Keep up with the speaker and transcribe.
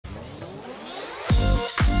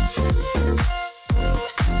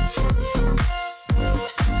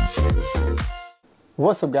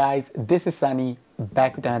What's up guys, this is Sunny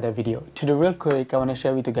back with another video. Today real quick I want to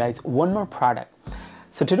share with you guys one more product.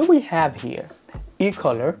 So today we have here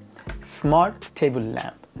ECOLOR Smart Table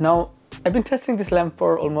Lamp. Now I've been testing this lamp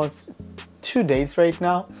for almost 2 days right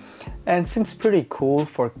now and seems pretty cool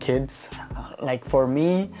for kids. Like for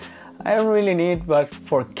me, I don't really need, but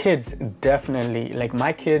for kids definitely. Like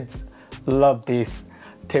my kids love this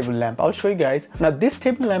table lamp. I'll show you guys. Now this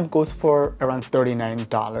table lamp goes for around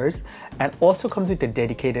 $39 and also comes with a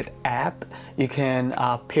dedicated app. You can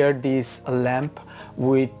pair this lamp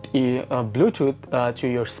with Bluetooth to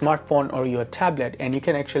your smartphone or your tablet, and you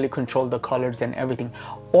can actually control the colors and everything.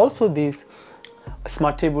 Also, this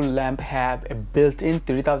smart table lamp have a built-in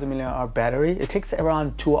 3000 mAh battery. It takes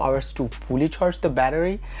around 2 hours to fully charge the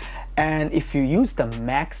battery, and if you use the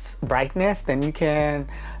max brightness, then you can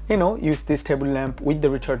use this table lamp with the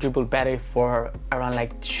rechargeable battery for around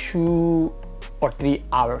like 2 or 3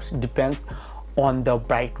 hours, depends on the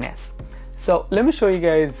brightness. So let me show you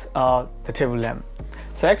guys the table lamp.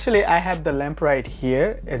 So actually I have the lamp right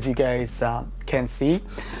here, as you guys can see,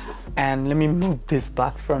 and let me move this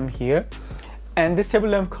box from here. And this table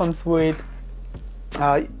lamp comes with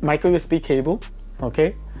micro USB cable,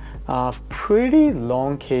 okay, pretty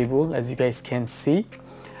long cable as you guys can see,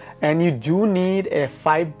 and you do need a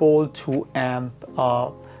 5-volt 2-amp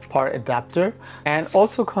power adapter, and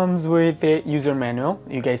also comes with a user manual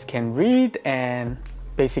you guys can read and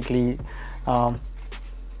basically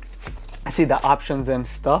see the options and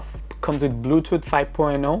stuff. Comes with Bluetooth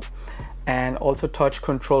 5.0 and also touch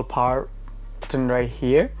control power button right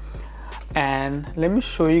here. And let me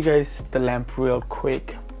show you guys the lamp real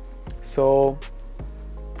quick. So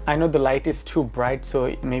I know the light is too bright,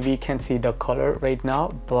 so maybe you can't see the color right now,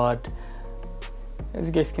 but as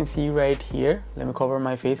you guys can see right here, let me cover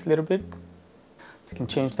my face a little bit so you can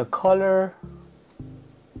change the color.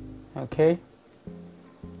 Okay,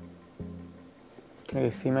 can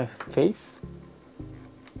you see my face?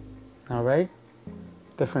 All right,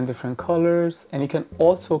 different colors, and you can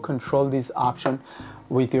also control this option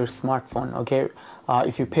with your smartphone. Okay,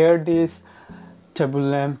 if you pair this table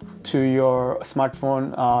lamp to your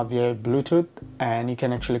smartphone via Bluetooth, and you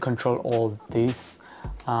can actually control all these,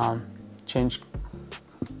 change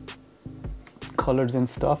colors and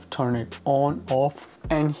stuff, turn it on, off.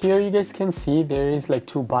 And here you guys can see there is like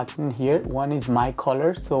 2 buttons here. One is my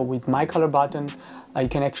color, so with my color button you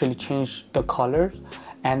can actually change the colors,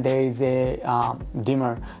 and there is a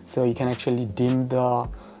dimmer, so you can actually dim the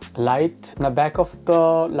light. On the back of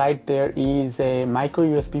the light there is a micro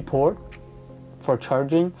USB port for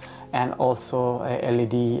charging, and also a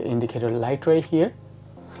LED indicator light right here.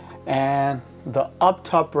 And the up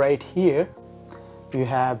top right here you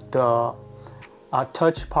have the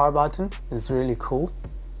touch power button. It's really cool.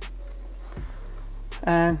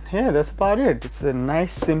 And yeah, that's about it. It's a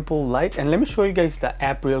nice simple light. And let me show you guys the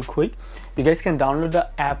app real quick. You guys can download the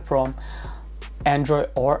app from Android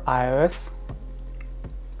or iOS.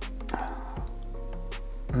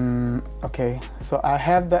 Okay, so I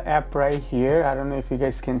have the app right here. I don't know if you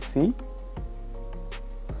guys can see,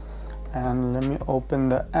 and let me open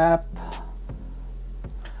the app.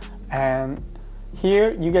 And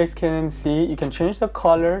here you guys can see you can change the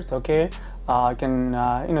colors. Okay, you can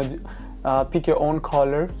pick your own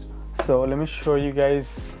colors. So let me show you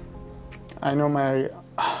guys. I know my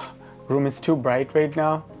room is too bright right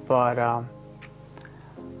now, but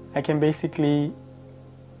I can basically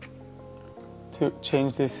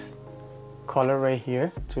change this color right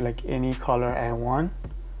here to like any color I want,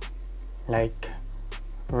 like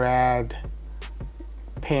red,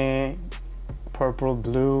 pink, purple,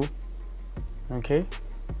 blue. Okay,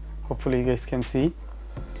 hopefully you guys can see.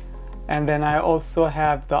 And then I also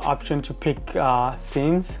have the option to pick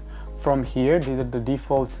scenes from here. These are the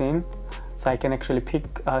default scenes, so I can actually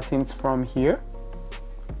pick scenes from here.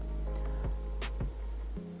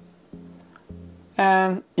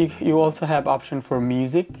 And you also have option for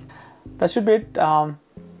music. That should be it.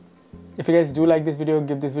 If you guys do like this video,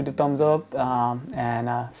 give this video a thumbs up,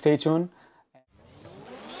 and stay tuned.